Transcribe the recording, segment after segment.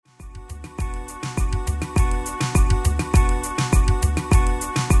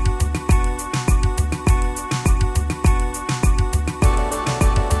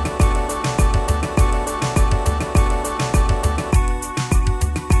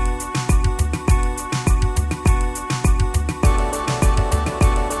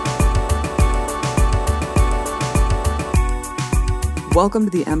Welcome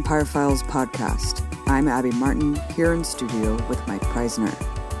to the Empire Files podcast. I'm Abby Martin, here in studio with Mike Preisner.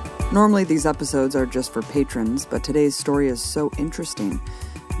 Normally these episodes are just for patrons, but today's story is so interesting,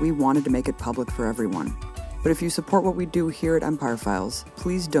 we wanted to make it public for everyone. But if you support what we do here at Empire Files,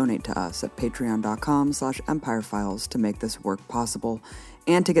 please donate to us at patreon.com/empirefiles to make this work possible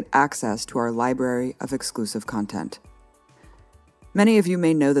and to get access to our library of exclusive content. Many of you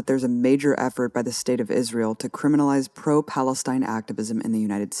may know that there's a major effort by the State of Israel to criminalize pro-Palestine activism in the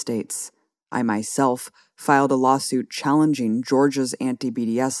United States. I myself filed a lawsuit challenging Georgia's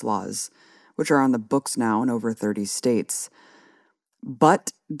anti-BDS laws, which are on the books now in over 30 states.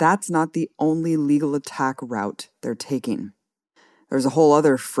 But that's not the only legal attack route they're taking. There's a whole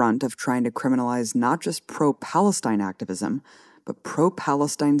other front of trying to criminalize not just pro-Palestine activism, but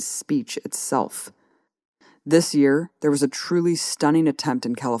pro-Palestine speech itself. This year, there was a truly stunning attempt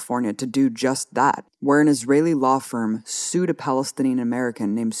in California to do just that, where an Israeli law firm sued a Palestinian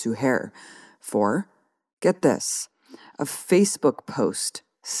American named Suhair for, get this, a Facebook post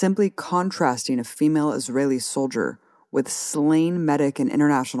simply contrasting a female Israeli soldier with slain medic and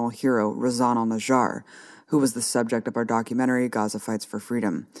international hero Razan al-Najjar, who was the subject of our documentary Gaza Fights for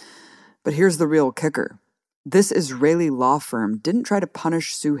Freedom. But here's the real kicker. This Israeli law firm didn't try to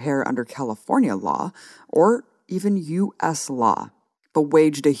punish Suhair under California law or even U.S. law, but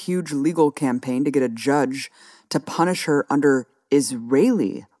waged a huge legal campaign to get a judge to punish her under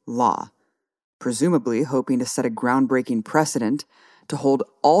Israeli law, presumably hoping to set a groundbreaking precedent to hold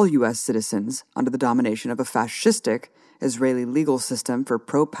all U.S. citizens under the domination of a fascistic Israeli legal system for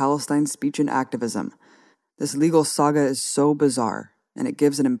pro-Palestine speech and activism. This legal saga is so bizarre, and it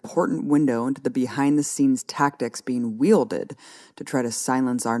gives an important window into the behind-the-scenes tactics being wielded to try to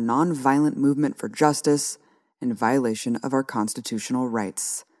silence our non-violent movement for justice in violation of our constitutional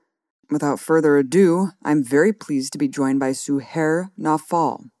rights. Without further ado, I'm very pleased to be joined by Suhair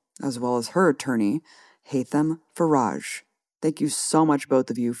Nafal, as well as her attorney, Haytham Faraj. Thank you so much,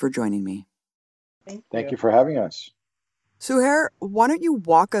 both of you, for joining me. Thank you for having us. Suhair, why don't you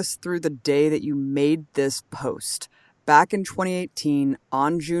walk us through the day that you made this post? Back in 2018,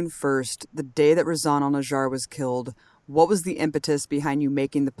 on June 1st, the day that Razan al-Najjar was killed, what was the impetus behind you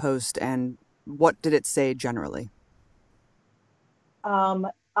making the post, and what did it say generally?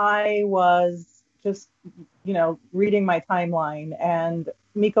 I was just, reading my timeline, and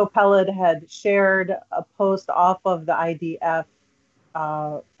Miko Peled had shared a post off of the IDF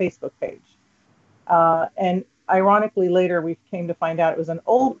Facebook page. And ironically, later we came to find out it was an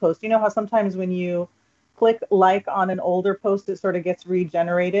old post. You know how sometimes when you click like on an older post, it sort of gets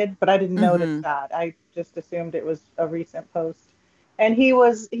regenerated, but I didn't notice that. I just assumed it was a recent post. And he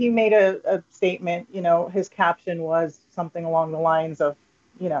made a statement, his caption was something along the lines of,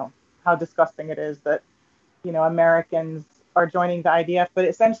 how disgusting it is that, Americans are joining the IDF, but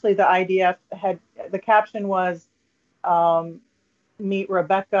essentially the IDF the caption was, meet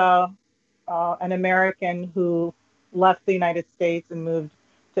Rebecca, an American who left the United States and moved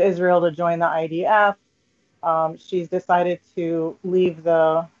to Israel to join the IDF. She's decided to leave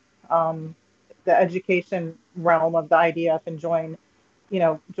the education realm of the IDF and join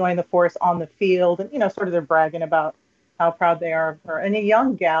the force on the field. And, sort of they're bragging about how proud they are of her. And a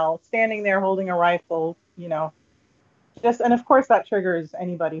young gal standing there holding a rifle, and of course that triggers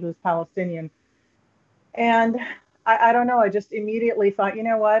anybody who's Palestinian. And I don't know, I just immediately thought, you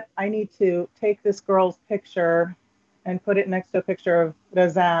know what, I need to take this girl's picture and put it next to a picture of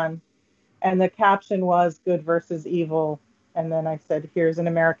Razan. And the caption was good versus evil. And then I said, here's an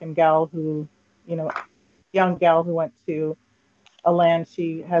American gal who, young gal who went to a land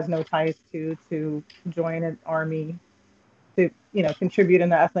she has no ties to join an army to, contribute in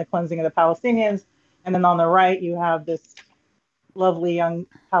the ethnic cleansing of the Palestinians. And then on the right, you have this lovely young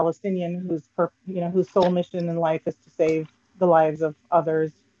Palestinian whose sole mission in life is to save the lives of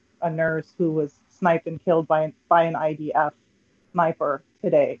others, a nurse who was sniped and killed by an IDF sniper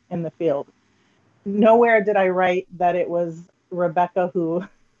today in the field. Nowhere did I write that it was Rebecca who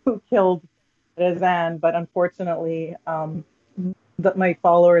killed Razan, but unfortunately, my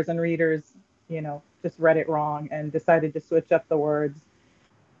followers and readers, just read it wrong and decided to switch up the words.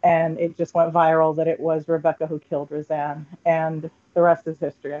 And it just went viral that it was Rebecca who killed Razan. And the rest is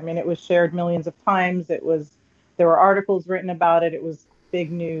history. I mean, it was shared millions of times. There were articles written about it. It was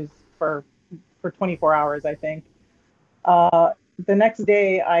big news for 24 hours, I think. The next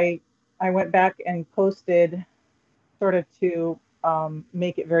day, I went back and posted sort of to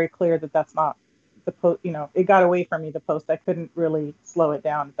make it very clear that that's not the post. It got away from me, the post. I couldn't really slow it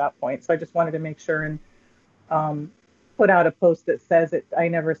down at that point. So I just wanted to make sure and put out a post that says it. I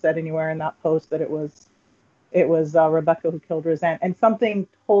never said anywhere in that post that it was it was Rebecca who killed Roseanne, and something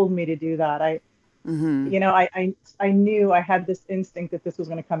told me to do that. Mm-hmm. I knew I had this instinct that this was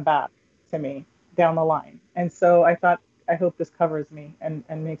going to come back to me down the line, and so I thought, I hope this covers me and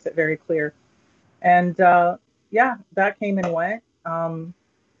makes it very clear. And yeah, that came and went. And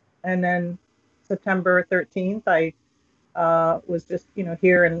then September 13th, I was just,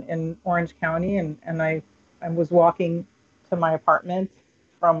 here in Orange County, and I was walking to my apartment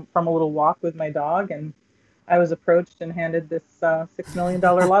from a little walk with my dog, and I was approached and handed this $6 million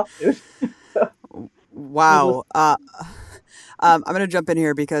lawsuit. So needless. Wow. I'm going to jump in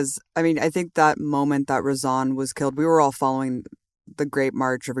here because, I mean, I think that moment that Razan was killed, we were all following the Great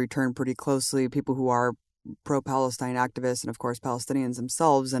March of Return pretty closely, people who are pro-Palestine activists and, of course, Palestinians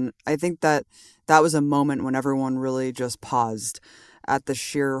themselves. And I think that that was a moment when everyone really just paused at the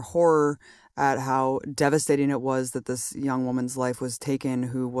sheer horror, at how devastating it was that this young woman's life was taken,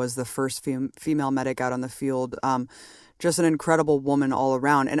 who was the first female medic out on the field. Just an incredible woman all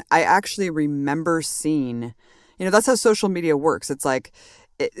around. And I actually remember seeing, that's how social media works. It's like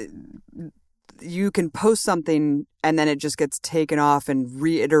you can post something and then it just gets taken off and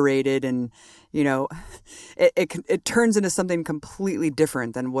reiterated, and it turns into something completely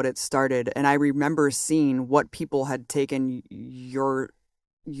different than what it started. And I remember seeing what people had taken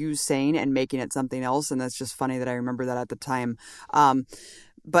you saying and making it something else, and that's just funny that I remember that at the time.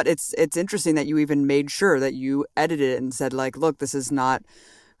 But it's interesting that you even made sure that you edited it and said, like, look, this is not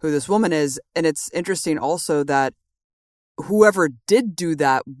who this woman is. And it's interesting also that whoever did do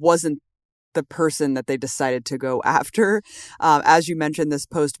that wasn't the person that they decided to go after. As you mentioned, this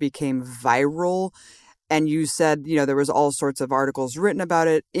post became viral, and you said, there was all sorts of articles written about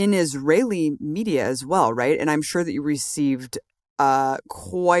it in Israeli media as well, right? And I'm sure that you received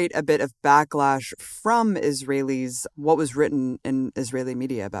quite a bit of backlash from Israelis. What was written in Israeli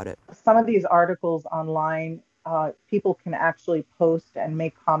media about it? Some of these articles online, people can actually post and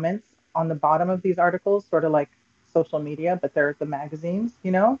make comments on the bottom of these articles, sort of like social media, but they're the magazines,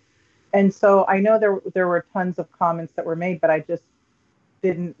 And so I know there were tons of comments that were made, but I just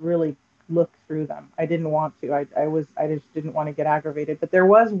didn't really look through them. I didn't want to. I just didn't want to get aggravated. But there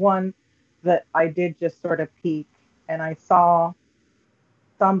was one that I did just sort of peek, and I saw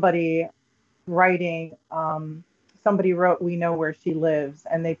somebody writing. Somebody wrote, "We know where she lives,"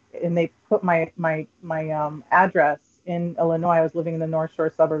 and they put my address in Illinois. I was living in the North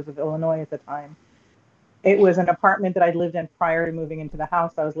Shore suburbs of Illinois at the time. It was an apartment that I'd lived in prior to moving into the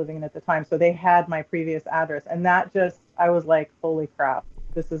house I was living in at the time. So they had my previous address, and that just, I was like, holy crap,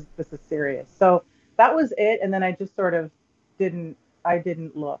 this is serious. So that was it. And then I just sort of didn't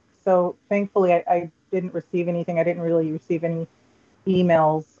look. So thankfully I didn't receive anything. I didn't really receive any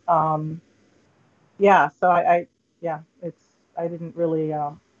emails. So I didn't really,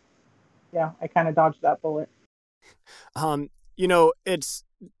 I kind of dodged that bullet. It's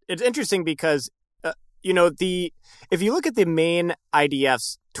interesting because if you look at the main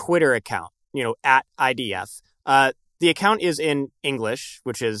IDF's Twitter account, at IDF, the account is in English,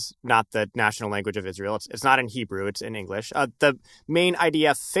 which is not the national language of Israel. It's not in Hebrew. It's in English. The main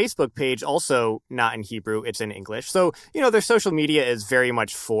IDF Facebook page also not in Hebrew. It's in English. So, their social media is very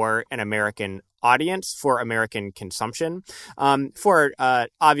much for an American audience, for American consumption, for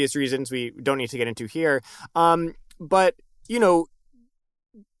obvious reasons we don't need to get into here. But,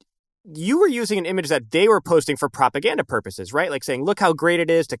 you were using an image that they were posting for propaganda purposes, right? Like saying, look how great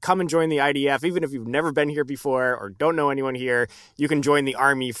it is to come and join the IDF. Even if you've never been here before or don't know anyone here, you can join the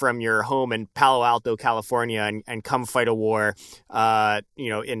army from your home in Palo Alto, California, and come fight a war,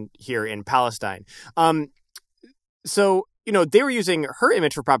 here in Palestine. So, they were using her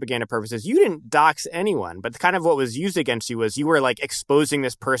image for propaganda purposes. You didn't dox anyone, but kind of what was used against you was you were like exposing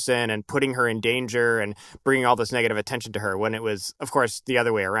this person and putting her in danger and bringing all this negative attention to her, when it was, of course, the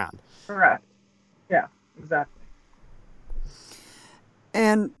other way around. Correct. Yeah, exactly.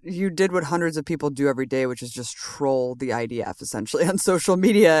 And you did what hundreds of people do every day, which is just troll the IDF essentially on social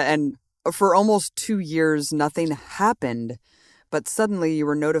media. And for almost 2 years, nothing happened. But suddenly you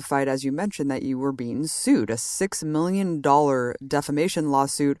were notified, as you mentioned, that you were being sued, a $6 million defamation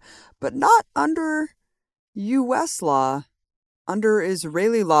lawsuit, but not under U.S. law, under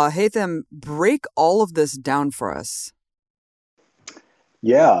Israeli law. Haitham, break all of this down for us.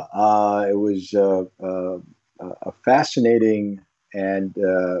 Yeah, it was a fascinating and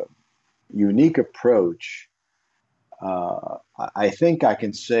unique approach. I think I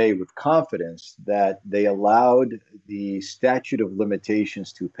can say with confidence that they allowed the statute of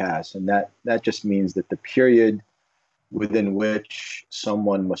limitations to pass. And that just means that the period within which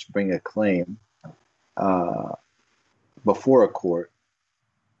someone must bring a claim before a court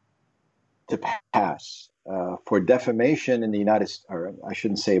to pass. For defamation in the United States, or I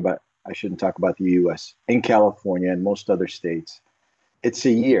shouldn't talk about the U.S. In California and most other states, it's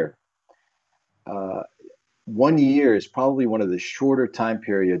a year. 1 year is probably one of the shorter time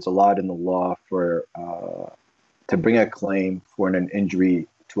periods allowed in the law for to bring a claim for an injury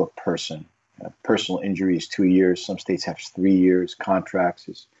to a person. Personal injury is 2 years. Some states have 3 years. Contracts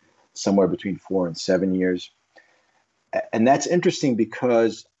is somewhere between 4 and 7 years. And that's interesting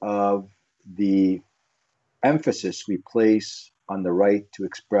because of the emphasis we place on the right to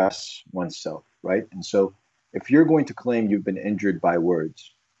express oneself, right? And so if you're going to claim you've been injured by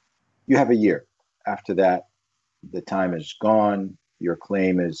words, you have a year. After that, the time is gone. Your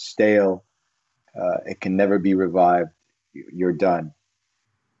claim is stale. It can never be revived. You're done.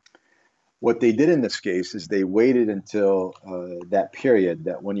 What they did in this case is they waited until that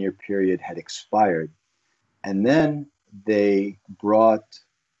 1 year period had expired. And then they brought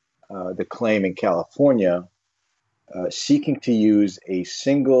the claim in California, seeking to use a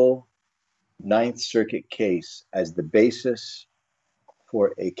single Ninth Circuit case as the basis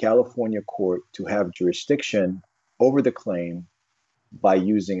for a California court to have jurisdiction over the claim by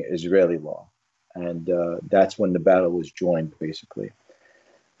using Israeli law. And that's when the battle was joined, basically.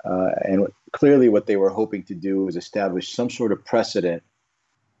 And clearly what they were hoping to do was establish some sort of precedent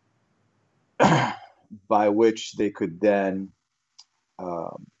by which they could then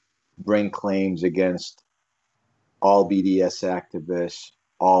bring claims against all BDS activists,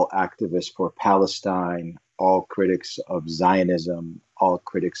 all activists for Palestine, all critics of Zionism, all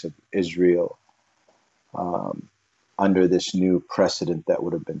critics of Israel, under this new precedent that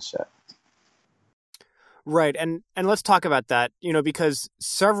would have been set. Right. And let's talk about that, because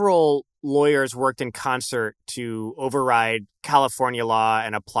several lawyers worked in concert to override California law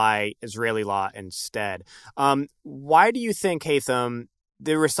and apply Israeli law instead. Why do you think, Haytham,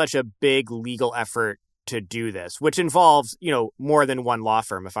 there was such a big legal effort to do this, which involves, more than one law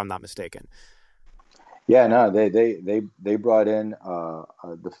firm, if I'm not mistaken? Yeah, no, they brought in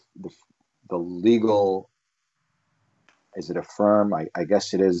the legal. Is it a firm? I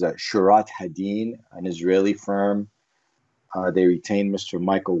guess it is Shurat Hadin, an Israeli firm. They retained Mr.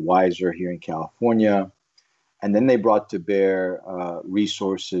 Michael Weiser here in California. And then they brought to bear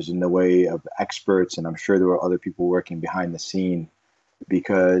resources in the way of experts. And I'm sure there were other people working behind the scene,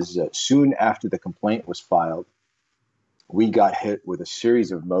 because soon after the complaint was filed, we got hit with a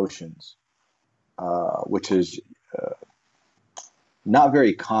series of motions, which is not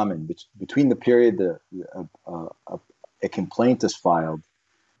very common. Between the period a complaint is filed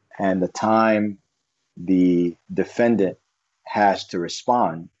and the time the defendant has to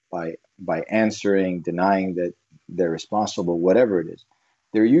respond by answering, denying that they're responsible, whatever it is,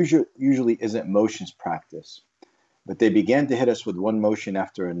 there usually isn't motions practice. But they began to hit us with one motion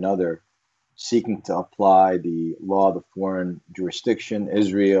after another, seeking to apply the law of the foreign jurisdiction,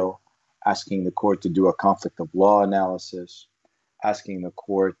 Israel, asking the court to do a conflict of law analysis, asking the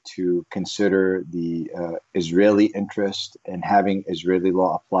court to consider the Israeli interest in having Israeli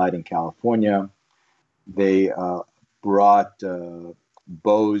law applied in California. They brought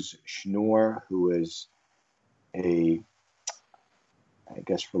Boaz Schnur, who is I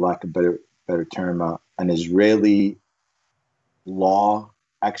guess for lack of a better term, an Israeli law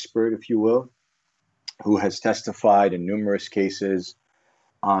expert, if you will, who has testified in numerous cases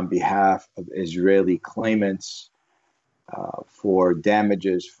on behalf of Israeli claimants for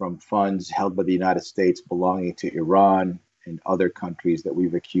damages from funds held by the United States belonging to Iran and other countries that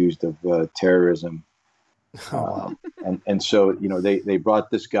we've accused of terrorism. And so, they brought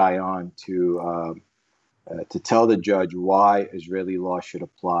this guy on to tell the judge why Israeli law should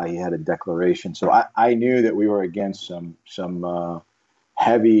apply. He had a declaration. So I knew that we were against some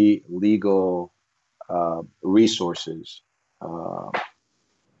heavy legal resources.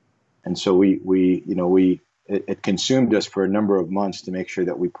 And so it consumed us for a number of months to make sure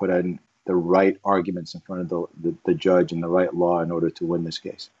that we put in the right arguments in front of the judge and the right law in order to win this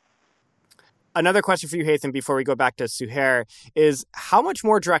case. Another question for you, Haytham, before we go back to Suhair, is how much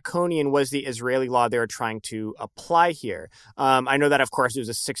more draconian was the Israeli law they were trying to apply here? I know that, of course, it was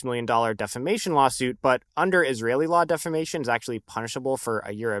a $6 million defamation lawsuit, but under Israeli law, defamation is actually punishable for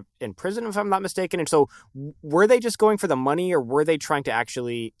a year in prison, if I'm not mistaken. And so were they just going for the money, or were they trying to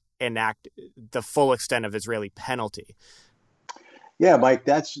actually enact the full extent of Israeli penalty? Yeah, Mike,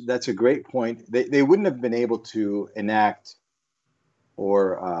 that's a great point. They wouldn't have been able to enact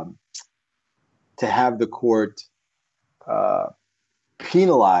or to have the court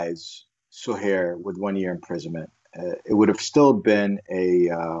penalize Suhair with 1 year imprisonment. It would have still been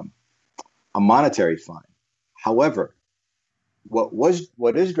a monetary fine. However,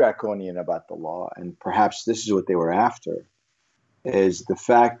 what is draconian about the law, and perhaps this is what they were after, is the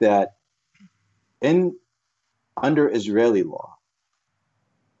fact that in under Israeli law,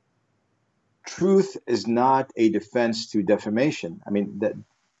 truth is not a defense to defamation. I mean, that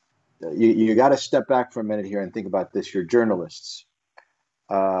you got to step back for a minute here and think about this. You're journalists.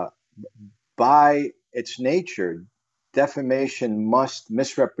 Uh, by its nature, defamation must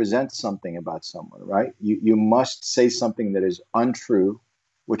misrepresent something about someone, right? You must say something that is untrue,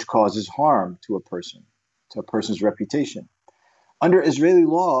 which causes harm to a person's reputation. Under Israeli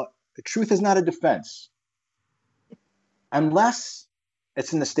law, the truth is not a defense unless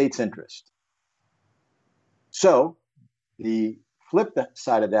it's in the state's interest. So the flip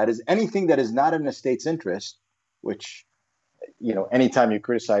side of that is anything that is not in the state's interest, which, anytime you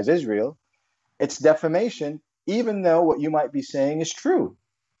criticize Israel, it's defamation, even though what you might be saying is true.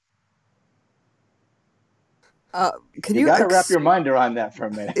 Can you got to wrap your mind around that for a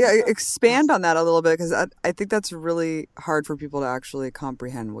minute. Yeah, expand on that a little bit, because I think that's really hard for people to actually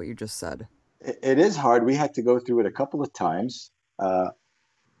comprehend what you just said. It is hard. We had to go through it a couple of times.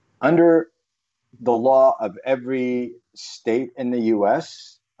 Under the law of every state in the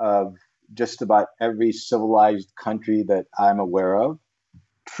U.S., of just about every civilized country that I'm aware of,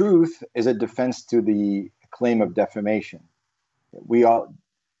 truth is a defense to the claim of defamation. We all,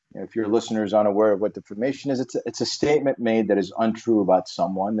 if your listeners aren't aware of what defamation is, it's a statement made that is untrue about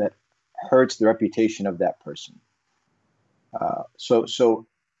someone that hurts the reputation of that person. So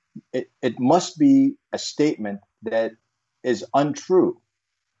it must be a statement that is untrue.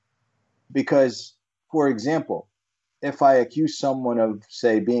 Because, for example, if I accuse someone of,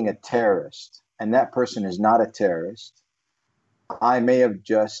 say, being a terrorist, and that person is not a terrorist, I may have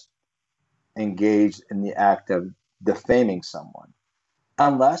just engaged in the act of defaming someone,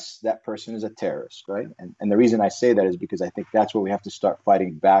 unless that person is a terrorist, right? And the reason I say that is because I think that's where we have to start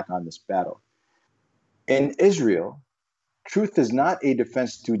fighting back on this battle. In Israel, truth is not a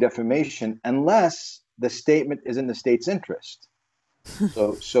defense to defamation unless the statement is in the state's interest.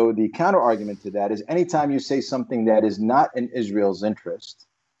 So the counter argument to that is anytime you say something that is not in Israel's interest,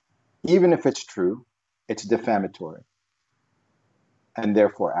 even if it's true, it's defamatory and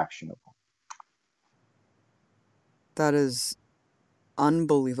therefore actionable. That is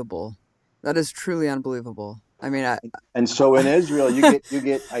unbelievable. That is truly unbelievable. I mean, and so in Israel, you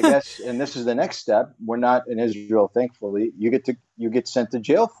get, I guess, and this is the next step. We're not in Israel, thankfully. You get sent to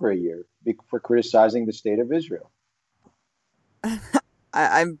jail for a year for criticizing the state of Israel.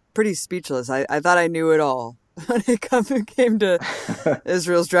 I'm pretty speechless. I thought I knew it all when it came to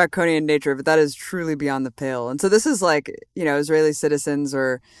Israel's draconian nature, but that is truly beyond the pale. And so this is like, Israeli citizens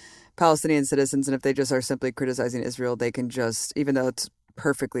or Palestinian citizens, and if they just are simply criticizing Israel, they can just, even though it's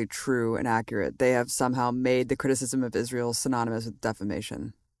perfectly true and accurate, they have somehow made the criticism of Israel synonymous with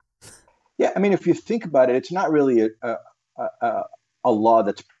defamation. Yeah, I mean, if you think about it, it's not really a law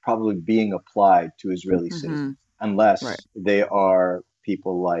that's probably being applied to Israeli citizens, unless they are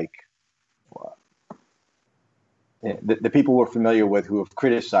people like the people we're familiar with who have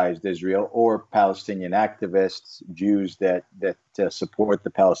criticized Israel, or Palestinian activists, Jews that support the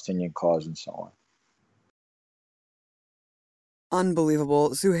Palestinian cause, and so on.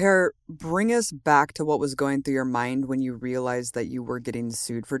 Unbelievable. Zuhair, bring us back to what was going through your mind when you realized that you were getting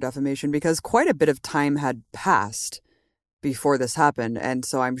sued for defamation, because quite a bit of time had passed before this happened. And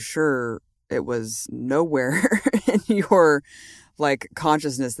so I'm sure it was nowhere in your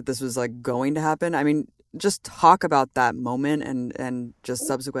consciousness that this was going to happen. I mean, just talk about that moment and just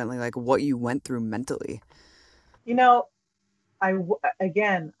subsequently what you went through mentally. I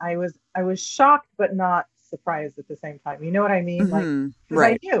was shocked, but not surprised at the same time. You know what I mean? Mm-hmm.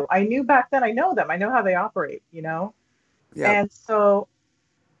 Right. I knew back then. I know them. I know how they operate. Yeah. And so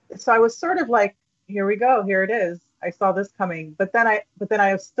I was sort of like, here we go. Here it is. I saw this coming, but then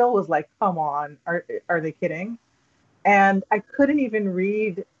I still was like, come on, are they kidding? And I couldn't even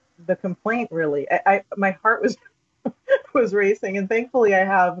read the complaint really. My heart was racing, and thankfully I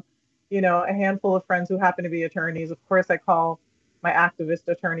have, a handful of friends who happen to be attorneys. Of course, I call my activist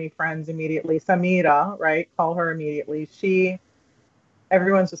attorney friends immediately. Samira, right? Call her immediately.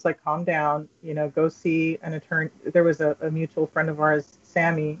 Everyone's just like, calm down, go see an attorney. There was a mutual friend of ours,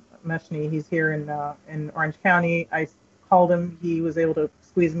 Sammy Meshni. He's here in Orange County. I called him. He was able to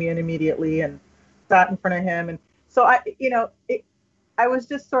squeeze me in immediately and sat in front of him. And so I was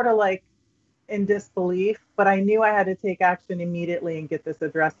just sort of like in disbelief, but I knew I had to take action immediately and get this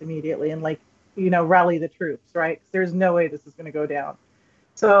addressed immediately and rally the troops, right? 'Cause there's no way this is going to go down.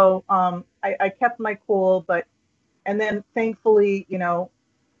 So I kept my cool, and then thankfully,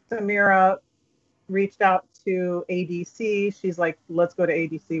 Samira reached out to ADC. She's like, let's go to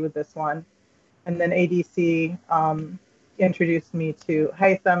ADC with this one. And then ADC introduced me to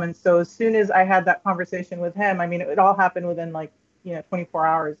Haytham. And so as soon as I had that conversation with him, I mean, it all happened within 24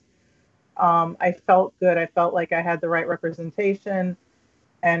 hours. I felt good. I felt like I had the right representation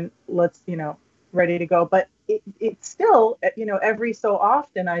and ready to go. But it still, every so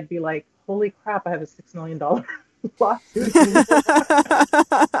often I'd be like, holy crap, I have a $6 million lawsuit.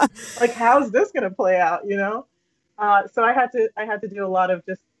 Like, how's this going to play out? So I had to do a lot of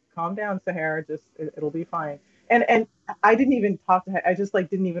just calm down, Sahara. Just it'll be fine. And I didn't even talk to. I just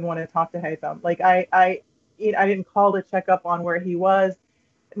didn't even want to talk to Haytham. Like I didn't call to check up on where he was.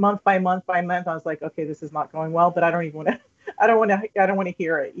 Month by month, I was like, okay, this is not going well. But I don't even want to. I don't want to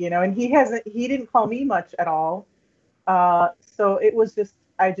hear it. And he didn't call me much at all. So it was just,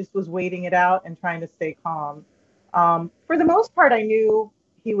 I just was waiting it out and trying to stay calm. For the most part, I knew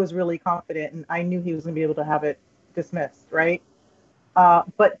he was really confident, and I knew he was going to be able to have it dismissed, right?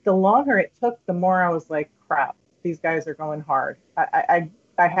 But the longer it took, the more I was like, crap, these guys are going hard. I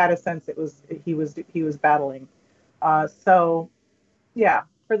had a sense he was battling. So yeah,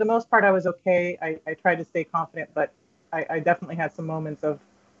 for the most part, I was okay. I tried to stay confident, but I definitely had some moments of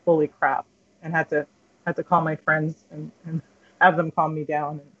holy crap, and had to call my friends and have them calm me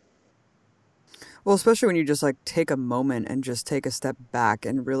down. Well, especially when you just take a moment and just take a step back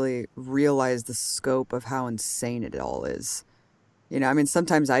and really realize the scope of how insane it all is. I mean,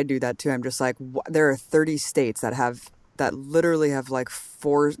 sometimes I do that too. I'm just like, there are 30 states that literally have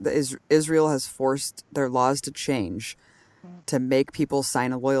Israel has forced their laws to change to make people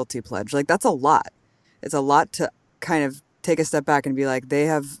sign a loyalty pledge. Like, that's a lot. It's a lot to kind of take a step back and be like, they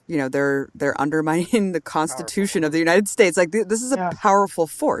have, they're undermining the Constitution of the United States. Like, this is a powerful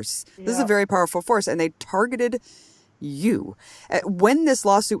force. This is a very powerful force. And they targeted you. When this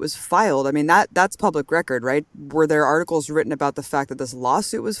lawsuit was filed, I mean, that's public record, right? Were there articles written about the fact that this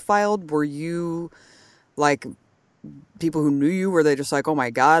lawsuit was filed? Were you people who knew you, were they just like, oh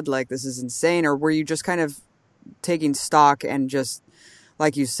my God, this is insane? Or were you just kind of taking stock and just,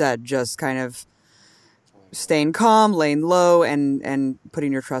 like you said, just kind of staying calm, laying low, and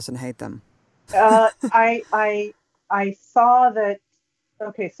putting your trust in Haytham? I saw that.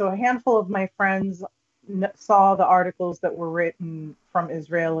 Okay, so a handful of my friends saw the articles that were written from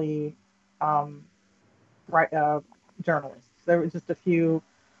Israeli journalists. There were just a few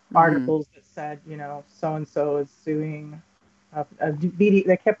articles that said, so and so is suing a BD.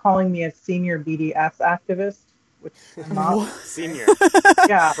 They kept calling me a senior BDS activist, which I'm not. Senior.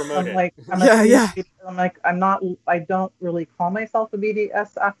 Yeah, Promoted. I'm not. I don't really call myself a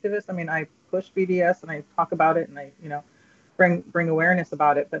BDS activist. I mean, I push BDS and I talk about it and I, bring awareness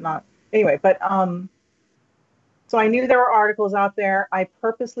about it, but not anyway. But so I knew there were articles out there. I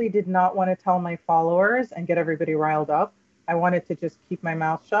purposely did not want to tell my followers and get everybody riled up. I wanted to just keep my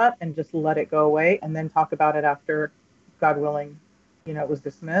mouth shut and just let it go away and then talk about it after, God willing, it was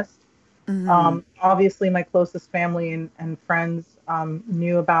dismissed. Obviously, my closest family and friends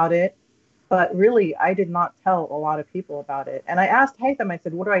knew about it, but really, I did not tell a lot of people about it. And I asked Haytham, I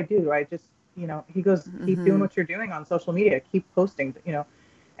said, what do I do? Do I just, he goes, keep doing what you're doing on social media, keep posting,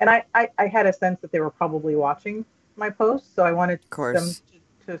 And I had a sense that they were probably watching my posts, so I wanted them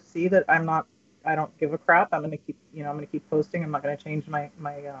to see that I don't give a crap. I'm going to keep, I'm going to keep posting. I'm not going to change my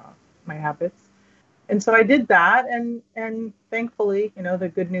habits. And so I did that, and thankfully,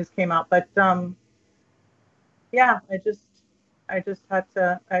 the good news came out. But yeah, I just had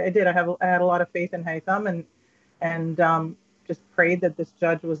to. I did. I had a lot of faith in Haytham, and just prayed that this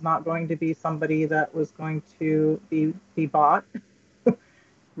judge was not going to be somebody that was going to be bought.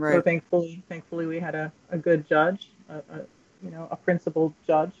 Right. So thankfully, we had a good judge, a principled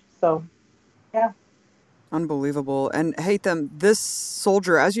judge. So, yeah. Unbelievable. And Haytham, this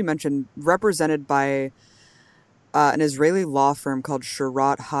soldier, as you mentioned, represented by an Israeli law firm called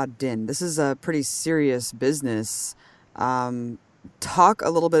Shirat HaDin. This is a pretty serious business. Talk a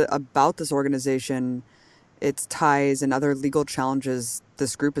little bit about this organization, its ties, and other legal challenges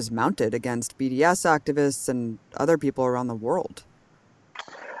this group has mounted against BDS activists and other people around the world.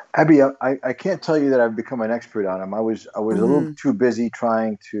 Abby, I can't tell you that I've become an expert on them. I was a little too busy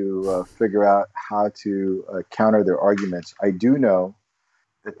trying to figure out how to counter their arguments. I do know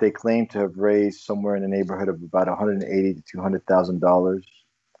that they claim to have raised somewhere in the neighborhood of about $180,000 to $200,000.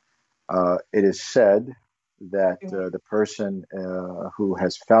 It is said that the person who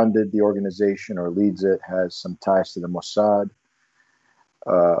has founded the organization or leads it has some ties to the Mossad.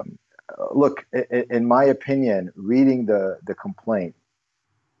 Look, in my opinion, reading the complaint,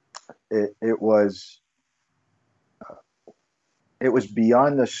 it was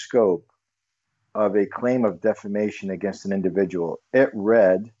beyond the scope of a claim of defamation against an individual. It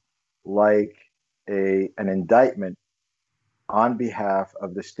read like an indictment on behalf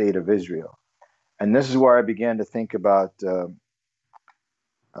of the state of Israel. And this is where I began to think about there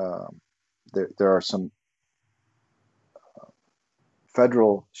are some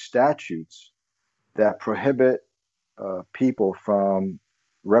federal statutes that prohibit people from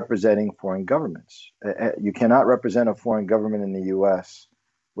representing foreign governments. You cannot represent a foreign government in the U.S.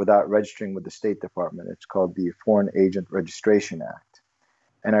 without registering with the State Department. It's called the Foreign Agent Registration Act.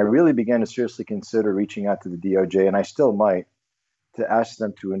 And I really began to seriously consider reaching out to the DOJ, and I still might, to ask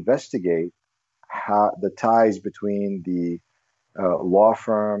them to investigate how the ties between the law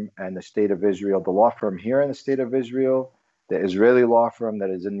firm and the State of Israel, the law firm here in the State of Israel, the Israeli law firm that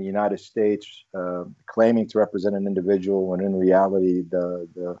is in the United States claiming to represent an individual, when in reality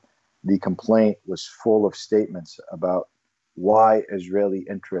the complaint was full of statements about why Israeli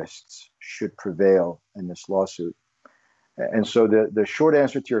interests should prevail in this lawsuit. And so the short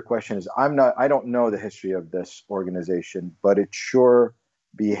answer to your question is I don't know the history of this organization, but it sure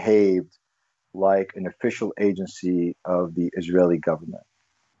behaved like an official agency of the Israeli government.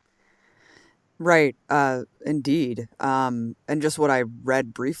 Right. Indeed. And just what I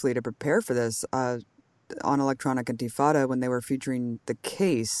read briefly to prepare for this, on Electronic Intifada, when they were featuring the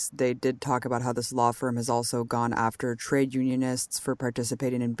case, they did talk about how this law firm has also gone after trade unionists for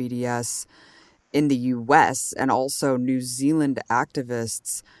participating in BDS in the U.S. and also New Zealand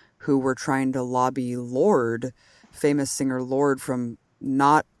activists who were trying to lobby Lorde, famous singer Lorde, from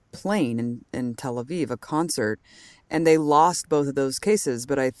not playing in Tel Aviv, a concert. And they lost both of those cases.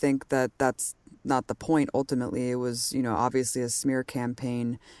 But I think that that's not the point. Ultimately, it was, obviously a smear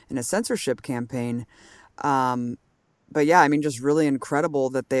campaign and a censorship campaign. But yeah, I mean, just really incredible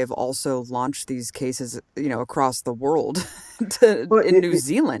that they've also launched these cases, across the world in New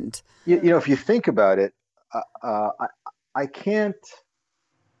Zealand. If you think about it, I can't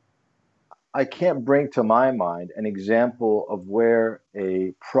bring to my mind an example of where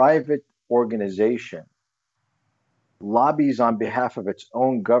a private organization lobbies on behalf of its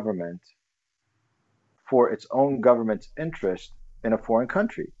own government for its own government's interest in a foreign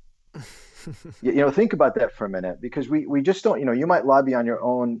country. Think about that for a minute, because we just don't, you might lobby on your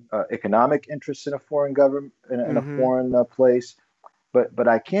own economic interests in a foreign government, in a foreign place, but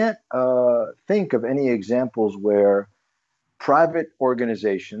I can't think of any examples where private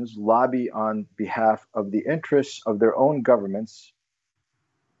organizations lobby on behalf of the interests of their own governments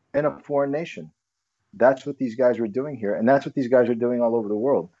in a foreign nation. That's what these guys were doing here, and that's what these guys are doing all over the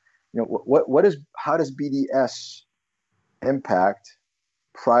world. How does BDS impact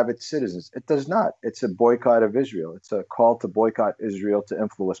private citizens? It does not. It's a boycott of Israel. It's a call to boycott Israel to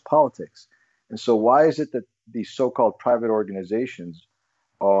influence politics. And so why is it that these so-called private organizations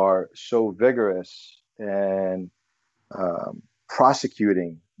are so vigorous in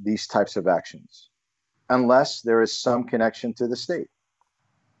prosecuting these types of actions, unless there is some connection to the state?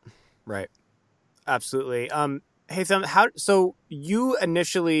 Right. Absolutely. Haitham, so you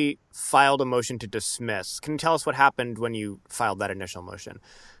initially filed a motion to dismiss. Can you tell us what happened when you filed that initial motion?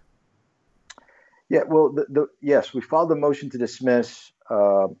 Yeah, well, yes, we filed the motion to dismiss,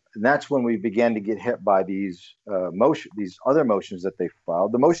 and that's when we began to get hit by these other motions that they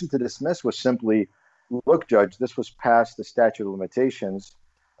filed. The motion to dismiss was simply, look, Judge, this was past the statute of limitations.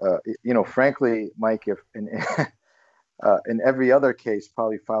 Frankly, Mike, if in every other case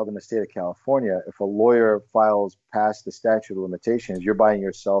probably filed in the state of California, if a lawyer files past the statute of limitations, you're buying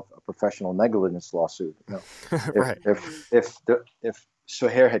yourself a professional negligence lawsuit. Right. If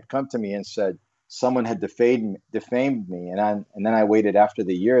Sohair had come to me and said someone had defamed me, and then I waited after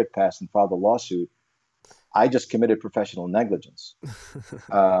the year had passed and filed a lawsuit, I just committed professional negligence.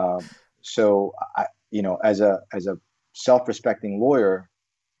 So as a self-respecting lawyer,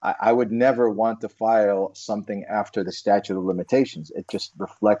 I would never want to file something after the statute of limitations. It just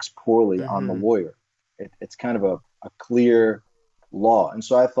reflects poorly on the lawyer. It's kind of a clear law. And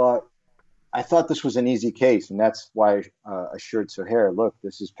so I thought this was an easy case. And that's why I assured Sohair, look,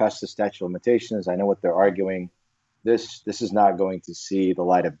 this is past the statute of limitations. I know what they're arguing. This is not going to see the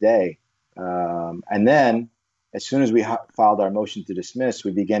light of day. And then as soon as we filed our motion to dismiss,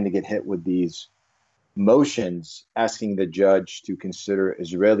 we began to get hit with these motions asking the judge to consider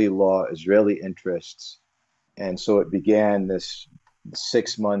Israeli law, Israeli interests. And so it began this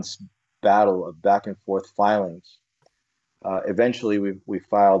 6 months battle of back and forth filings. Eventually, we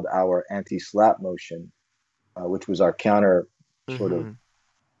filed our anti-SLAPP motion, which was our counterpunch,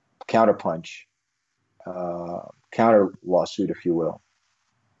 counter lawsuit, if you will.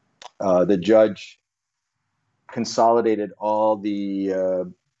 The judge consolidated all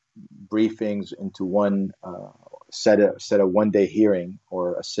the briefings into one set a 1 day hearing,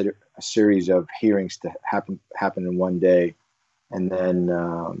 or a series of hearings to happen in 1 day, and then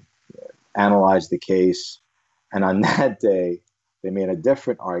analyze the case. And on that day, they made a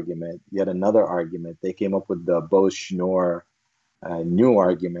different argument, yet another argument. They came up with the Bose-Schnorr new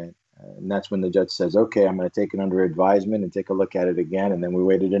argument. And that's when the judge says, okay, I'm going to take it under advisement and take a look at it again. And then we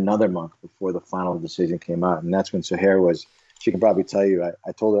waited another month before the final decision came out. And that's when Suhair was, she can probably tell you,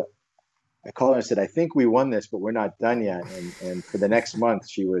 I told her, I called her and said, I think we won this, but we're not done yet. And for the next month,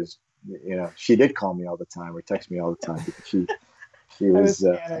 she was, she did call me all the time or text me all the time, because she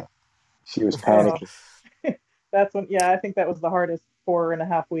was panicking. That's when, I think that was the hardest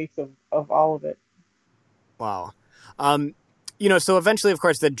 4.5 weeks of all of it. Wow. So eventually, of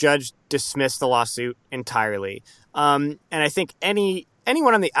course, the judge dismissed the lawsuit entirely. And I think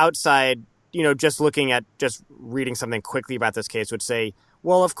anyone on the outside, just reading something quickly about this case would say,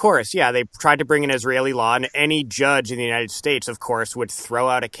 well, of course, they tried to bring in Israeli law, and any judge in the United States, of course, would throw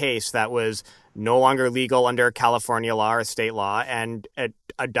out a case that was no longer legal under California law or state law and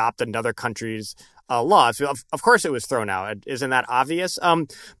adopt another country's law. So of course it was thrown out. Isn't that obvious?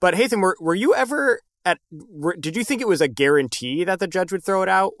 But Haitham, were you ever did you think it was a guarantee that the judge would throw it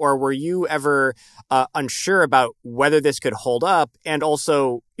out, or were you ever unsure about whether this could hold up? And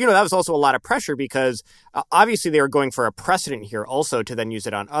also, that was also a lot of pressure, because obviously they were going for a precedent here also to then use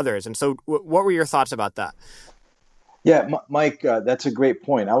it on others. And so what were your thoughts about that? Yeah, Mike, that's a great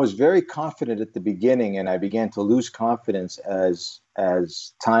point. I was very confident at the beginning, and I began to lose confidence as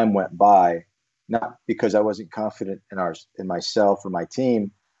time went by, not because I wasn't confident in myself or my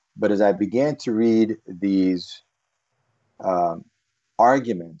team, but as I began to read these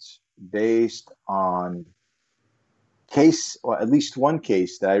arguments based on case, or at least one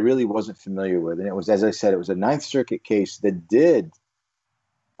case that I really wasn't familiar with, and it was, as I said, it was a Ninth Circuit case that did.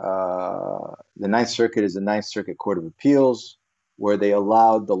 The Ninth Circuit is the Ninth Circuit Court of Appeals, where they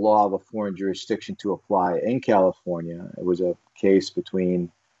allowed the law of a foreign jurisdiction to apply in California. It was a case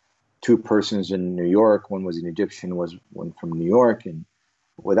between two persons in New York. One was an Egyptian, one from New York, and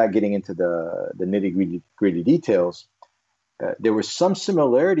without getting into the nitty-gritty details, there was some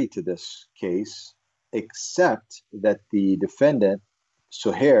similarity to this case, except that the defendant,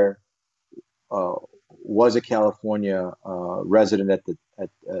 Suhair, was a California resident at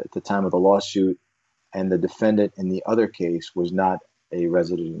the time of the lawsuit, and the defendant in the other case was not a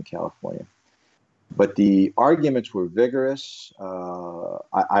resident in California. But the arguments were vigorous.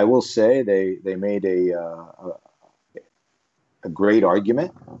 I will say they made a great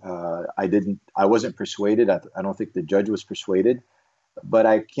argument. I wasn't persuaded. I don't think the judge was persuaded, but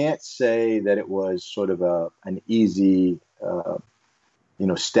I can't say that it was sort of an easy,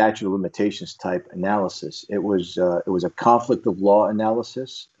 statute of limitations type analysis. It was a conflict of law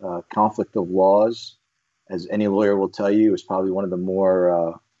analysis. Conflict of laws, as any lawyer will tell you, is probably one of the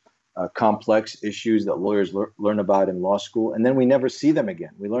more complex issues that lawyers learn about in law school, and then we never see them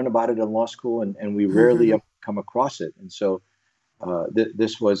again. We learn about it in law school, and we rarely come across it. And so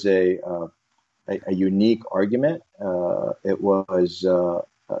this was a unique argument. It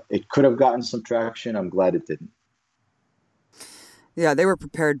could have gotten some traction. I'm glad it didn't. Yeah, they were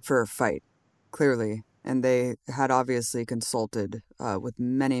prepared for a fight, clearly, and they had obviously consulted with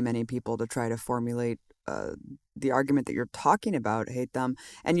many, many people to try to formulate the argument that you're talking about, Haitham.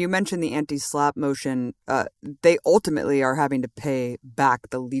 And you mentioned the anti-SLAPP motion. They ultimately are having to pay back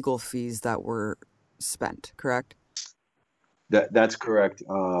the legal fees that were spent, correct? That's correct.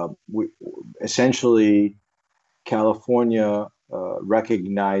 Essentially, California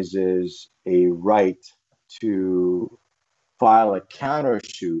recognizes a right to file a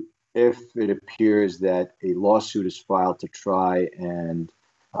countersuit if it appears that a lawsuit is filed to try and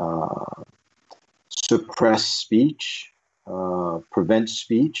suppress speech, prevent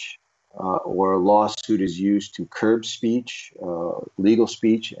speech, or a lawsuit is used to curb speech, legal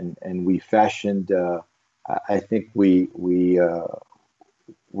speech, and we fashioned. I think we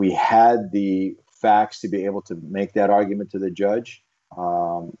had the facts to be able to make that argument to the judge.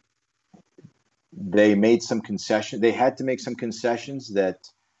 They made some concessions. They had to make some concessions that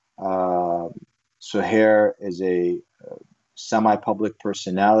Suhair is a semi-public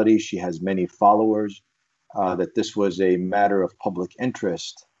personality. She has many followers, that this was a matter of public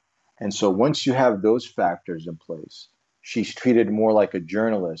interest. And so once you have those factors in place, she's treated more like a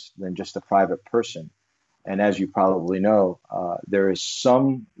journalist than just a private person. And as you probably know, there is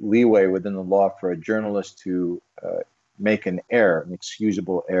some leeway within the law for a journalist to make an error, an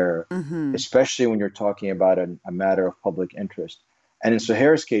excusable error, especially when you're talking about a matter of public interest. And in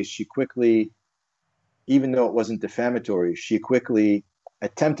Suhair's case, she quickly, even though it wasn't defamatory, she quickly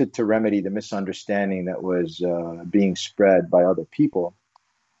attempted to remedy the misunderstanding that was being spread by other people.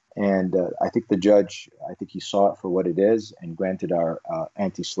 And I think the judge, I think he saw it for what it is and granted our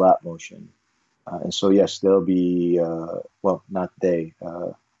anti-SLAPP motion. And so, yes, there'll be, well, not they,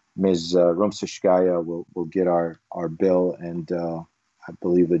 Ms. Rumsishkaya will get our bill, and I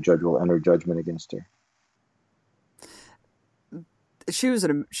believe the judge will enter judgment against her. She's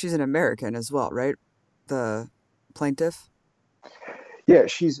an American as well, right? The plaintiff? Yeah,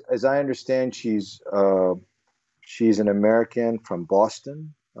 as I understand, she's an American from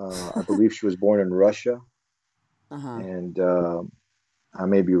Boston. I believe she was born in Russia, and I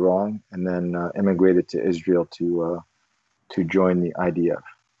may be wrong, and then immigrated to Israel to join the IDF.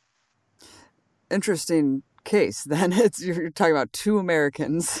 Interesting case. Then you're talking about two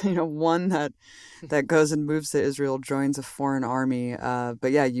Americans. One that goes and moves to Israel, joins a foreign army,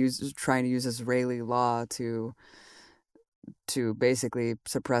 but yeah, trying to use Israeli law to basically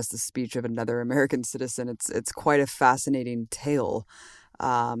suppress the speech of another American citizen. It's quite a fascinating tale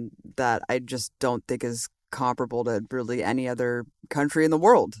that I just don't think is comparable to really any other country in the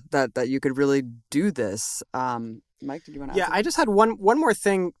world that you could really do this. Mike, did you want to add something? I just had one more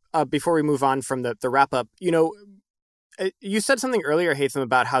thing before we move on from the wrap up. You said something earlier, Haitham,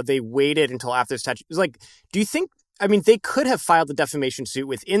 about how they waited until after the statute. It was like, do you think, they could have filed the defamation suit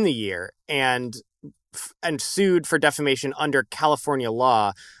within the year and sued for defamation under California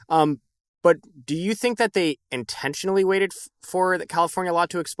law. But do you think that they intentionally waited for the California law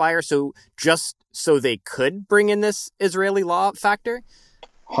to expire so they could bring in this Israeli law factor?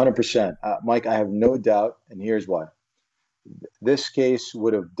 100%. Mike, I have no doubt, and here's why. This case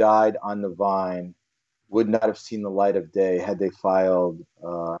would have died on the vine, would not have seen the light of day had they filed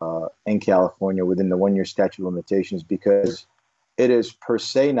in California within the 1 year statute of limitations, because it is per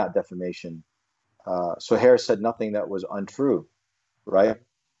se not defamation. Sohair said nothing that was untrue, right?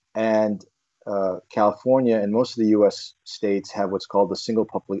 And California and most of the U.S. states have what's called the single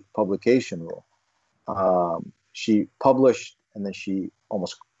publication rule. She published, and then she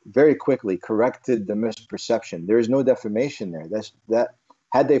almost very quickly corrected the misperception. There is no defamation there. That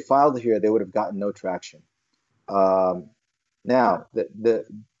had they filed here, they would have gotten no traction. Now,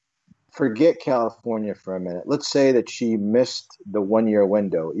 forget California for a minute. Let's say that she missed the 1 year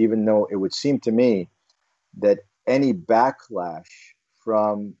window, even though it would seem to me that any backlash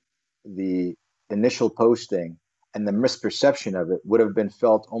from the initial posting and the misperception of it would have been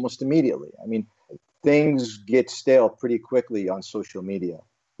felt almost immediately. Things get stale pretty quickly on social media,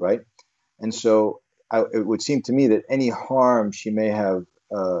 right? And so it would seem to me that any harm she may have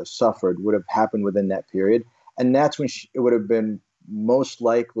suffered would have happened within that period. And that's when it would have been most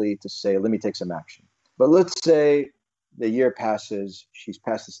likely to say, let me take some action. But let's say the year passes, she's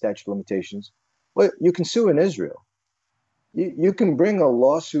passed the statute of limitations. Well, you can sue in Israel. You can bring a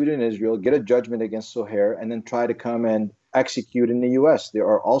lawsuit in Israel, get a judgment against Sohair, and then try to come and execute in the U.S. There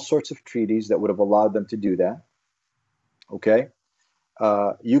are all sorts of treaties that would have allowed them to do that. Okay?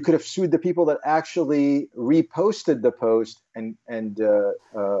 You could have sued the people that actually reposted the post and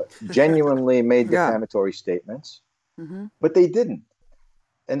genuinely made defamatory statements, but they didn't.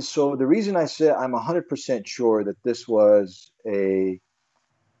 And so the reason I say I'm 100% sure that this was a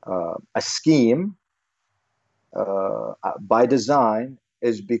scheme by design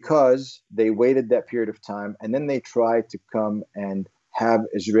is because they waited that period of time and then they tried to come and have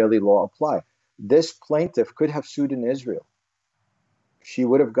Israeli law apply. This plaintiff could have sued in Israel. She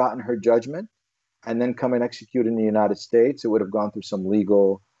would have gotten her judgment and then come and execute in the United States. It would have gone through some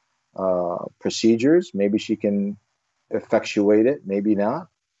legal procedures. Maybe she can effectuate it, maybe not.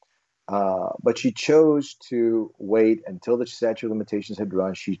 But she chose to wait until the statute of limitations had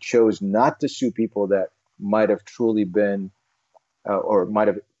run. She chose not to sue people that might have truly been or might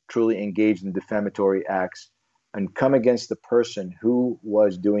have truly engaged in defamatory acts and come against the person who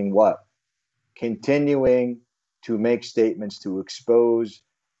was doing what? Continuing to make statements to expose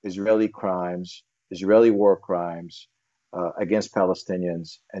Israeli crimes, Israeli war crimes against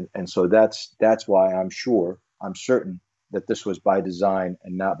Palestinians. And so that's why I'm certain that this was by design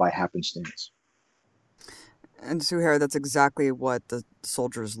and not by happenstance. And Sohair, that's exactly what the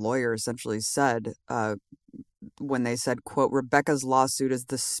soldier's lawyer essentially said when they said, quote, Rebecca's lawsuit is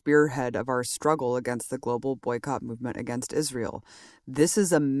the spearhead of our struggle against the global boycott movement against Israel. This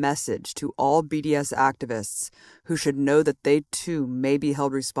is a message to all BDS activists who should know that they too may be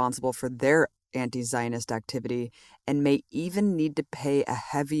held responsible for their anti-Zionist activity and may even need to pay a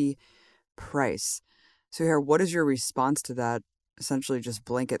heavy price. Sohair, what is your response to that essentially just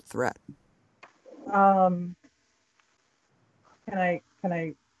blanket threat? Can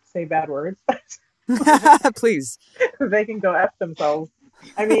I say bad words? Please. They can go F themselves.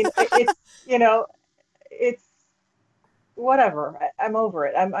 I mean, it's, you know, it's whatever. I'm over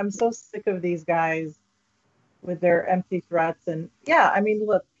it. I'm so sick of these guys with their empty threats. And yeah, I mean,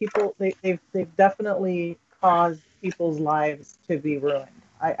 look, people, they've definitely caused people's lives to be ruined.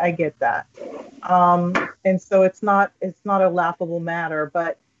 I get that. Um, and so it's not a laughable matter,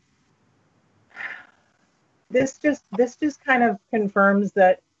 but this just kind of confirms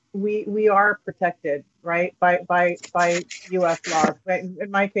that we are protected, right, by U.S. laws, right? In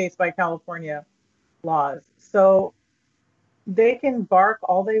my case, by California laws. So they can bark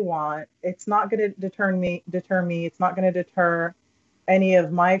all they want. It's not going to deter me. It's not going to deter any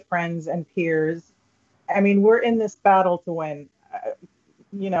of my friends and peers. I mean, we're in this battle to win.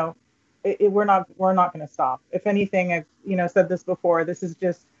 You know, we're not going to stop. If anything, I've said this before. This has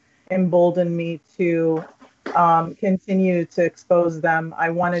just emboldened me to continue to expose them. I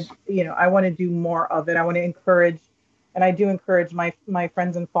want to do more of it. I want to encourage, and I do encourage my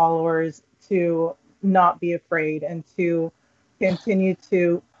friends and followers to not be afraid and to continue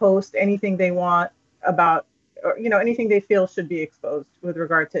to post anything they want about, or anything they feel should be exposed with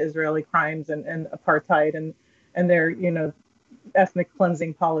regard to Israeli crimes and apartheid and their ethnic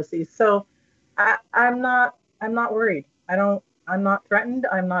cleansing policies. So I'm not worried. I'm not threatened.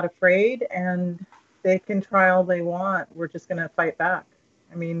 I'm not afraid, and they can try all they want. We're just going to fight back.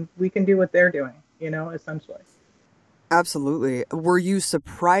 I mean, we can do what they're doing, essentially. Absolutely. Were you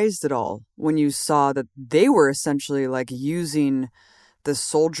surprised at all when you saw that they were essentially like using the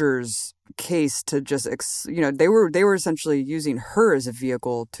soldiers' case to just, they were essentially using her as a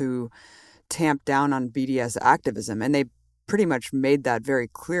vehicle to tamp down on BDS activism, and they pretty much made that very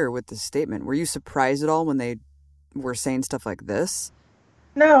clear with the statement. Were you surprised at all when they were saying stuff like this?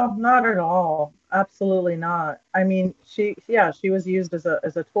 No, not at all. Absolutely not. I mean, she was used as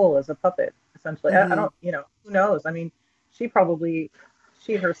a tool, as a puppet, essentially. I Mm-hmm. don't, who knows? I mean, she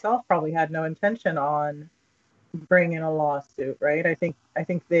herself probably had no intention on bringing a lawsuit, right? I think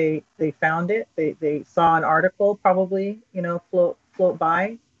they found it. They saw an article probably, float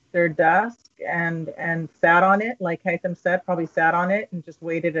by their desk and sat on it, like Haitham said, probably sat on it and just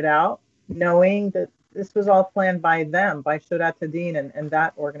waited it out, knowing that this was all planned by them, by Shurat Tadin and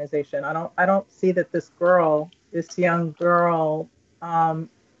that organization. I don't see that this young girl,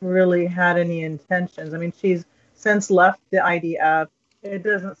 really had any intentions. I mean, she's since left the IDF. It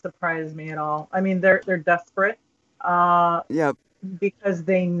doesn't surprise me at all. I mean, they're desperate, uh, Yep. because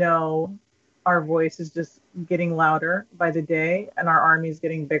they know our voice is just getting louder by the day, and our army is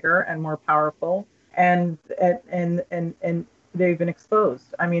getting bigger and more powerful, and they've been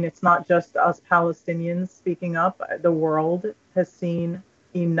exposed. I mean, it's not just us Palestinians speaking up. The world has seen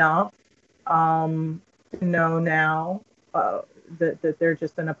enough, to know now, that they're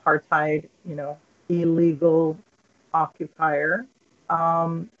just an apartheid, illegal occupier.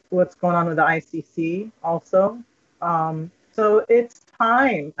 What's going on with the ICC also. So it's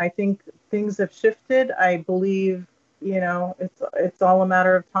time. I think things have shifted. I believe, it's all a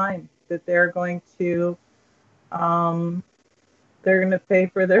matter of time that um, they're going to pay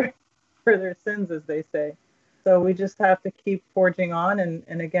for their for their sins, as they say. So we just have to keep forging on,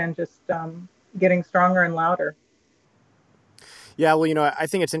 and again, just getting stronger and louder. Yeah, well, I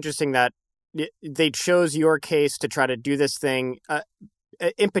think it's interesting that they chose your case to try to do this thing,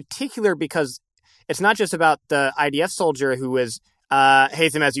 in particular because it's not just about the IDF soldier who was,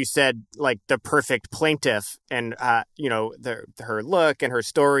 Haitham, as you said, like the perfect plaintiff and, her look and her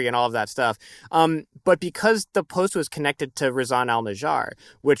story and all of that stuff. But because the post was connected to Razan al-Najjar,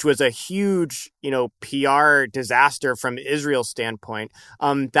 which was a huge, PR disaster from Israel's standpoint,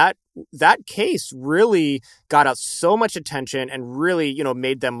 that case really got out so much attention and really,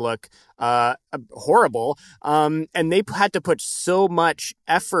 made them look horrible. And they had to put so much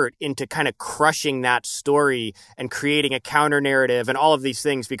effort into kind of crushing that story and creating a counter narrative and all of these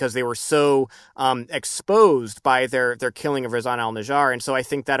things because they were so exposed by their killing of Razan al-Najjar. And so I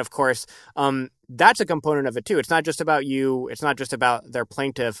think that, of course, that's a component of it too. It's not just about you. It's not just about their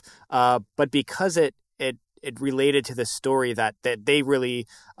plaintiff, but because it related to the story that they really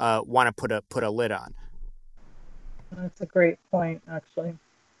want to put a lid on. That's a great point, actually.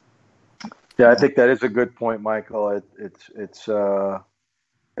 Yeah, I think that is a good point, Michael. It's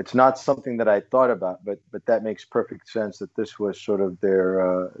not something that I thought about, but that makes perfect sense that this was sort of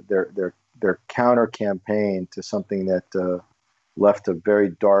their counter campaign to something that left a very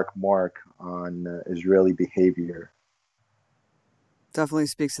dark mark on Israeli behavior. Definitely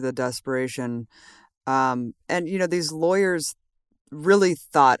speaks to the desperation. And, these lawyers really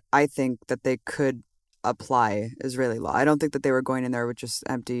thought, I think, that they could apply Israeli law. I don't think that they were going in there with just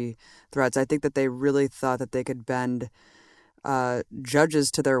empty threats. I think that they really thought that they could bend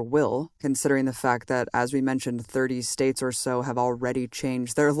judges to their will, considering the fact that, as we mentioned, 30 states or so have already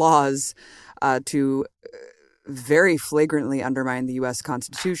changed their laws to very flagrantly undermine the U.S.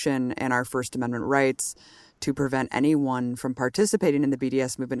 Constitution and our First Amendment rights to prevent anyone from participating in the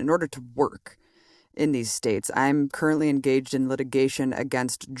BDS movement in order to work in these states. I'm currently engaged in litigation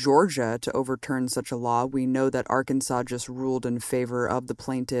against Georgia to overturn such a law. We know that Arkansas just ruled in favor of the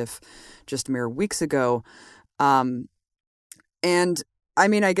plaintiff just mere weeks ago. And I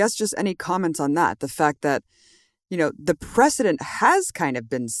mean, I guess just any comments on that, the fact that, you know, the precedent has kind of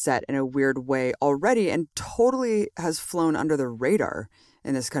been set in a weird way already and totally has flown under the radar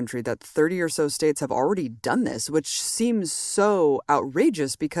in this country, that 30 or so states have already done this, which seems so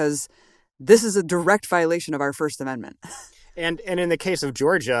outrageous because this is a direct violation of our First Amendment. And in the case of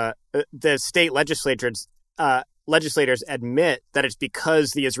Georgia, the state legislators admit that it's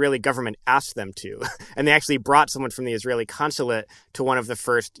because the Israeli government asked them to. And they actually brought someone from the Israeli consulate to one of the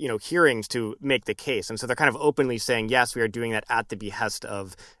first, hearings to make the case. And so they're kind of openly saying, yes, we are doing that at the behest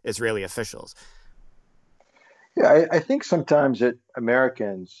of Israeli officials. Yeah, I think sometimes that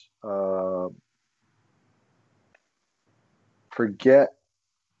Americans forget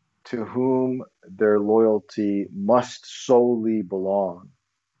to whom their loyalty must solely belong.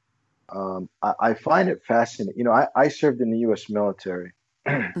 I find it fascinating. I served in the U.S. military,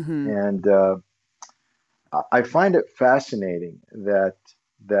 Mm-hmm. and I find it fascinating that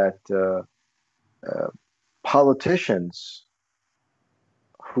politicians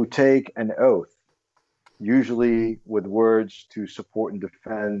who take an oath, usually with words to support and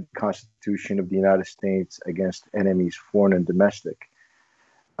defend the Constitution of the United States against enemies, foreign and domestic,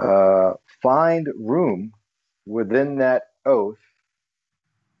 find room within that oath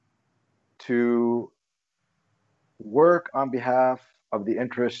to work on behalf of the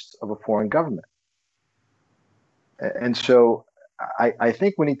interests of a foreign government. And so I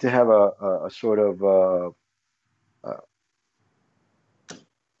think we need to have a sort of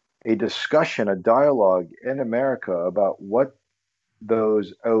a discussion, a dialogue in America about what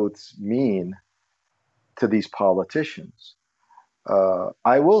those oaths mean to these politicians.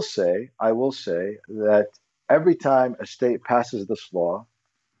 I will say that every time a state passes this law,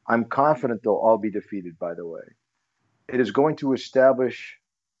 I'm confident they'll all be defeated, by the way. It is going to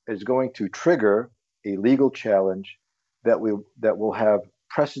trigger a legal challenge that will have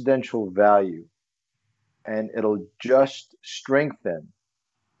precedential value, and it'll just strengthen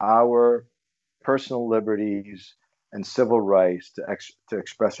our personal liberties and civil rights to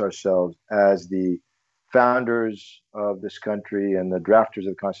express ourselves as the founders of this country and the drafters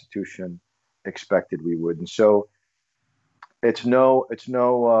of the Constitution expected we would. And so it's no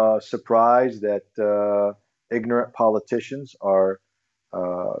surprise that ignorant politicians are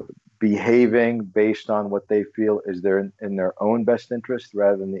behaving based on what they feel is in their own best interest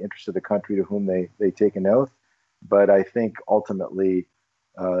rather than the interest of the country to whom they take an oath. But I think ultimately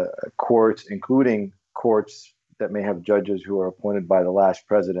courts, including courts that may have judges who are appointed by the last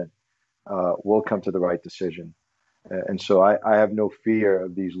president, will come to the right decision. And so I have no fear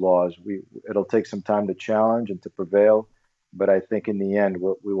of these laws. It'll take some time to challenge and to prevail, but I think in the end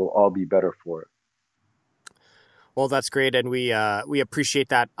we will all be better for it. Well, that's great, and we appreciate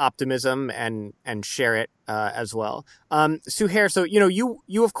that optimism and share it as well. Suhair, so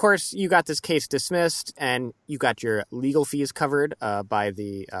you of course you got this case dismissed, and you got your legal fees covered by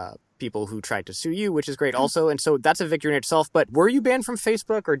the people who tried to sue you, which is great also. And so that's a victory in itself. But were you banned from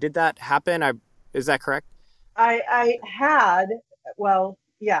Facebook, or did that happen? Is that correct? I had, well,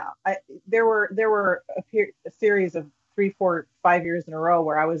 yeah. There were a series of 3, 4, 5 years in a row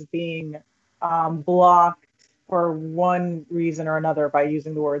where I was being blocked for one reason or another by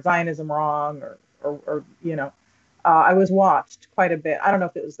using the word Zionism wrong, or I was watched quite a bit. I don't know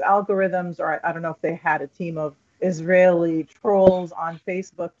if it was the algorithms, or I don't know if they had a team of Israeli trolls on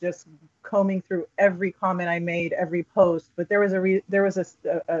Facebook just combing through every comment I made, every post. But there was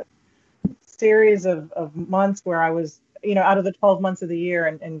a series of months where I was, out of the 12 months of the year,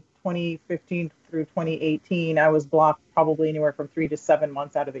 and in 2015 through 2018, I was blocked probably anywhere from 3 to 7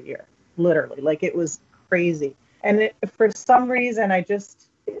 months out of the year, literally. Like, it was crazy. And for some reason, I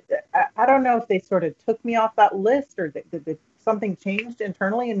don't know if they sort of took me off that list, or that something changed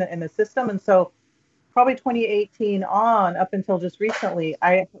internally in the system. And so probably 2018 on up until just recently,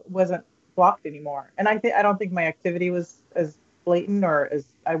 I wasn't blocked anymore. And I don't think my activity was as blatant, or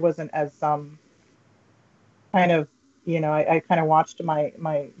I wasn't as kind of, I kind of watched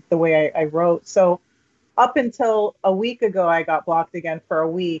the way I wrote. So up until a week ago, I got blocked again for a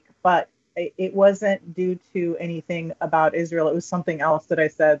week, but it wasn't due to anything about Israel. It was something else that I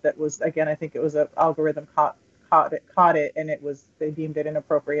said that was, again, I think it was an algorithm caught it, and they deemed it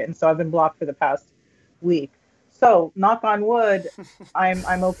inappropriate, and so I've been blocked for the past week. So knock on wood,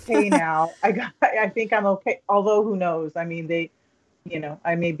 I'm okay now. I think I'm okay. Although who knows? I mean,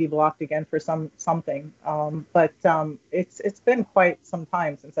 I may be blocked again for something. But it's been quite some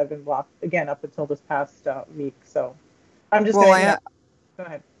time since I've been blocked again, up until this past week. So I'm just gonna, go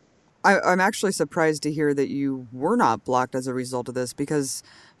ahead. I'm actually surprised to hear that you were not blocked as a result of this, because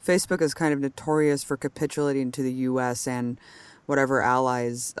Facebook is kind of notorious for capitulating to the U.S. and whatever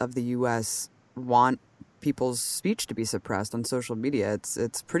allies of the U.S. want people's speech to be suppressed on social media.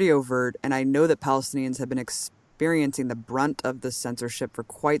 It's pretty overt, and I know that Palestinians have been experiencing the brunt of the censorship for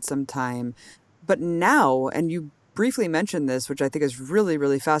quite some time. But now, and you briefly mentioned this, which I think is really,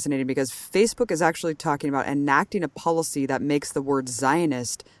 really fascinating, because Facebook is actually talking about enacting a policy that makes the word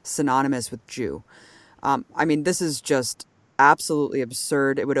Zionist synonymous with Jew. I mean, this is just absolutely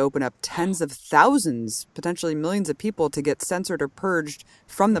absurd. It would open up tens of thousands, potentially millions of people to get censored or purged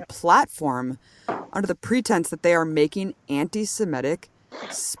from the platform under the pretense that they are making anti-Semitic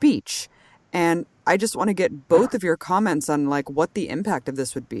speech. And I just want to get both of your comments on what the impact of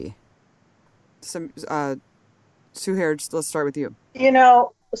this would be. Suhair, let's start with you.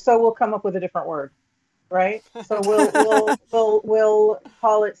 So we'll come up with a different word, right? So we'll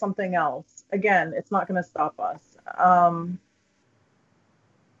call it something else. Again, it's not going to stop us.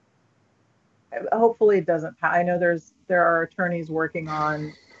 Hopefully it doesn't. I know there are attorneys working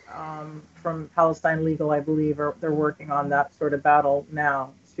on from Palestine Legal, I believe, or they're working on that sort of battle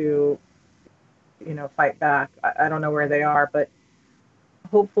now to fight back. I don't know where they are, but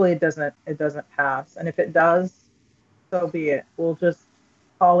hopefully it doesn't pass. And if it does, so be it. We'll just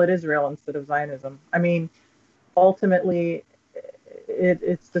call it Israel instead of Zionism. I mean, ultimately,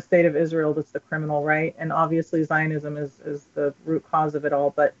 it's the state of Israel that's the criminal, right? And obviously Zionism is the root cause of it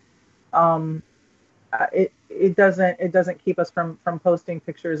all. But it doesn't keep us from posting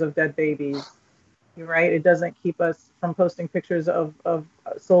pictures of dead babies, right? It doesn't keep us from posting pictures of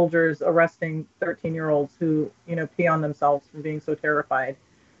soldiers arresting 13-year-olds who pee on themselves from being so terrified.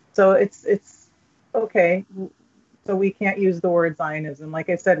 So it's okay. So we can't use the word Zionism. Like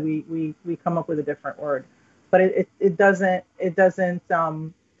I said, we come up with a different word, but it doesn't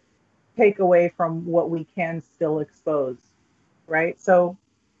take away from what we can still expose, right? So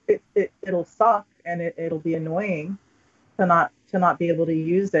it'll suck and it'll be annoying to not be able to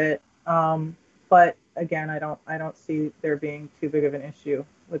use it. But again, I don't see there being too big of an issue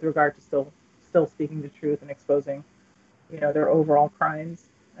with regard to still speaking the truth and exposing, their overall crimes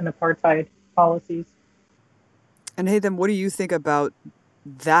and apartheid policies. And hey, then what do you think about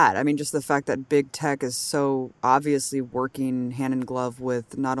that? I mean, just the fact that big tech is so obviously working hand in glove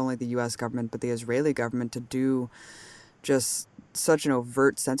with not only the U.S. government, but the Israeli government to do just such an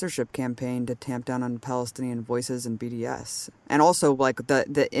overt censorship campaign to tamp down on Palestinian voices and BDS. And also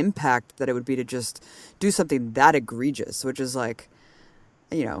the impact that it would be to just do something that egregious, which is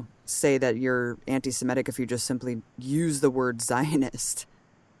say that you're anti-Semitic if you just simply use the word Zionist.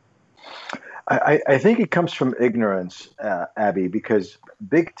 I think it comes from ignorance, Abby, because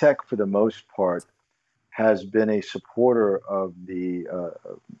big tech, for the most part, has been a supporter of the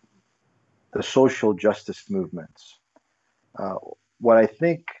social justice movements. What I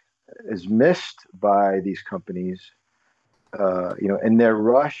think is missed by these companies, in their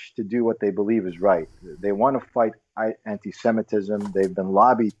rush to do what they believe is right. They want to fight anti-Semitism. They've been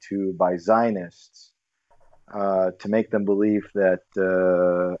lobbied to by Zionists to make them believe that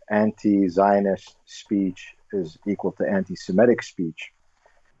anti-Zionist speech is equal to anti-Semitic speech.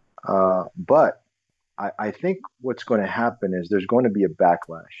 But I think what's going to happen is there's going to be a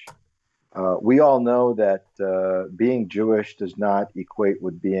backlash. We all know that being Jewish does not equate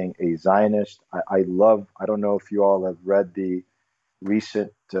with being a Zionist. I don't know if you all have read the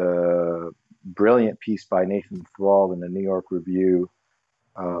recent brilliant piece by Nathan Thrall in the New York Review,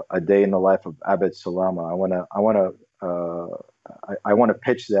 A Day in the Life of Abed Salama. I want to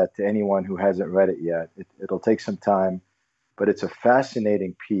pitch that to anyone who hasn't read it yet. It'll take some time, but it's a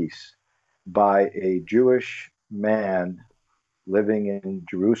fascinating piece by a Jewish man living in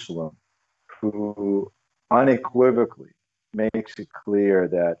Jerusalem who unequivocally makes it clear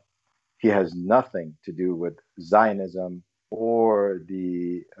that he has nothing to do with Zionism or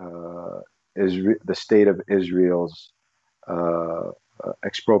the state of Israel's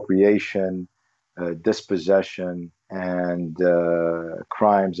expropriation, dispossession, and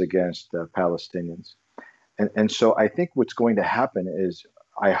crimes against Palestinians. And so I think what's going to happen is,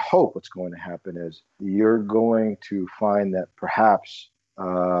 I hope what's going to happen is, you're going to find that perhaps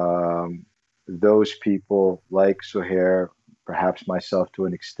those people like Suhair, perhaps myself to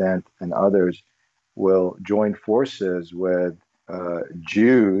an extent, and others, will join forces with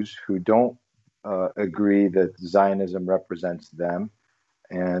Jews who don't agree that Zionism represents them.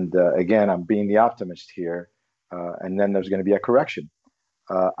 And again, I'm being the optimist here. And then there's going to be a correction.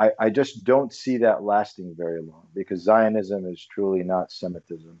 I just don't see that lasting very long, because Zionism is truly not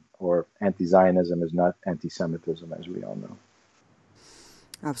Semitism, or anti-Zionism is not anti-Semitism, as we all know.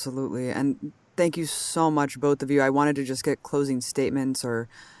 Absolutely. And thank you so much, both of you. I wanted to just get closing statements or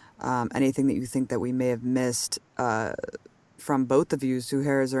anything that you think that we may have missed from both of you.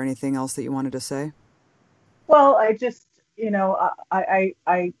 Zuhair, is there anything else that you wanted to say? Well, I just,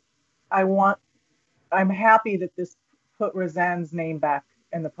 I'm happy that this put Razan's name back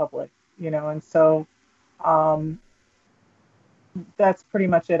in the public, and so that's pretty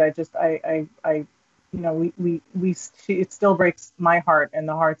much it. It still breaks my heart and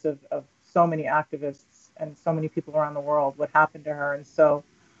the hearts of so many activists and so many people around the world what happened to her. And so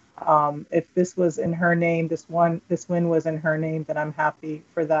if this was in her name, this win was in her name, then I'm happy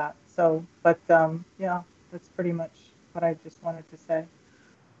for that. So, but yeah, that's pretty much what I just wanted to say.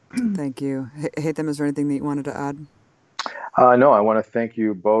 Thank you. Haitham, is there anything that you wanted to add? No, I want to thank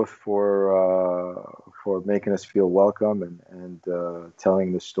you both for making us feel welcome and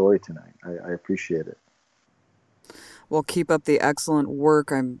telling this story tonight. I appreciate it. Well, keep up the excellent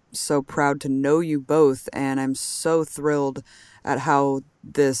work. I'm so proud to know you both, and I'm so thrilled at how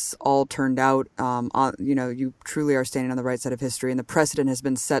this all turned out. You truly are standing on the right side of history, and the precedent has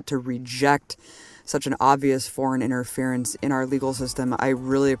been set to reject such an obvious foreign interference in our legal system. I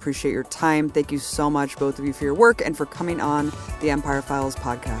really appreciate your time. Thank you so much, both of you, for your work and for coming on the Empire Files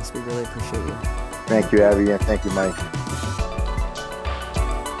podcast. We really appreciate you. Thank you, Abby, and thank you, Mike.